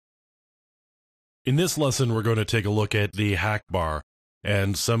In this lesson, we're going to take a look at the Hackbar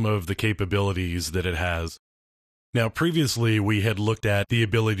and some of the capabilities that it has. Now, previously, we had looked at the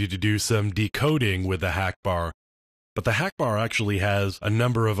ability to do some decoding with the Hackbar, but the Hackbar actually has a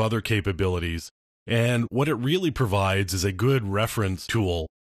number of other capabilities, and what it really provides is a good reference tool.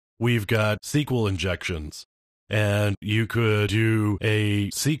 We've got SQL injections, and you could do a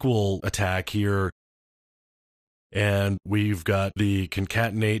SQL attack here, and we've got the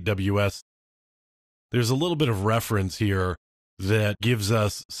concatenate WS. There's a little bit of reference here that gives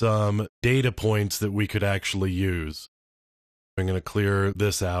us some data points that we could actually use. I'm going to clear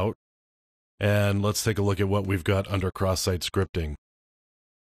this out, and let's take a look at what we've got under cross-site scripting.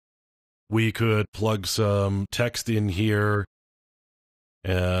 We could plug some text in here,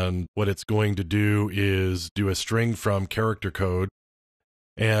 and what it's going to do is do a string from character code,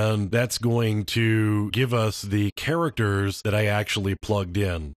 and that's going to give us the characters that I actually plugged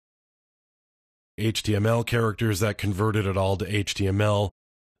in. HTML characters that converted it all to HTML.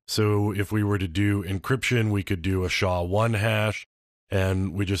 So if we were to do encryption, we could do a SHA-1 hash,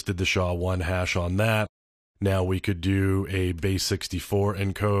 and we just did the SHA-1 hash on that. Now we could do a base64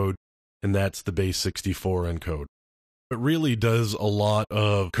 encode, and that's the base64 encode. It really does a lot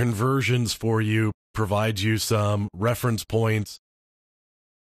of conversions for you, provides you some reference points,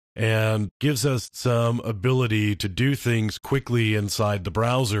 and gives us some ability to do things quickly inside the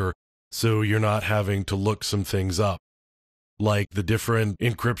browser, so you're not having to look some things up. Like the different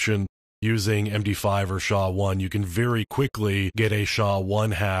encryption using MD5 or SHA-1, you can very quickly get a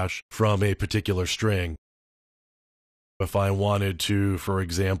SHA-1 hash from a particular string. If I wanted to, for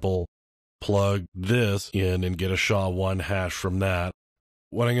example, plug this in and get a SHA-1 hash from that,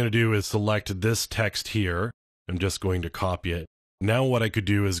 what I'm going to do is select this text here. I'm just going to copy it. Now what I could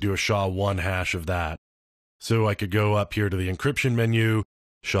do is do a SHA-1 hash of that. So I could go up here to the encryption menu,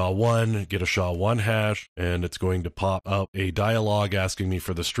 SHA-1, get a SHA-1 hash, and it's going to pop up a dialog asking me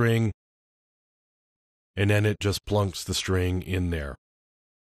for the string, and then it just plunks the string in there.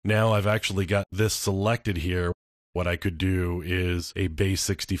 Now I've actually got this selected here. What I could do is a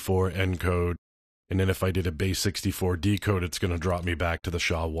base64 encode, and then if I did a base64 decode, it's going to drop me back to the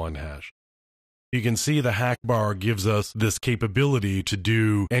SHA-1 hash. You can see the Hackbar gives us this capability to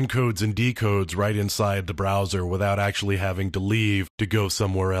do encodes and decodes right inside the browser without actually having to leave to go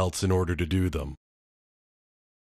somewhere else in order to do them.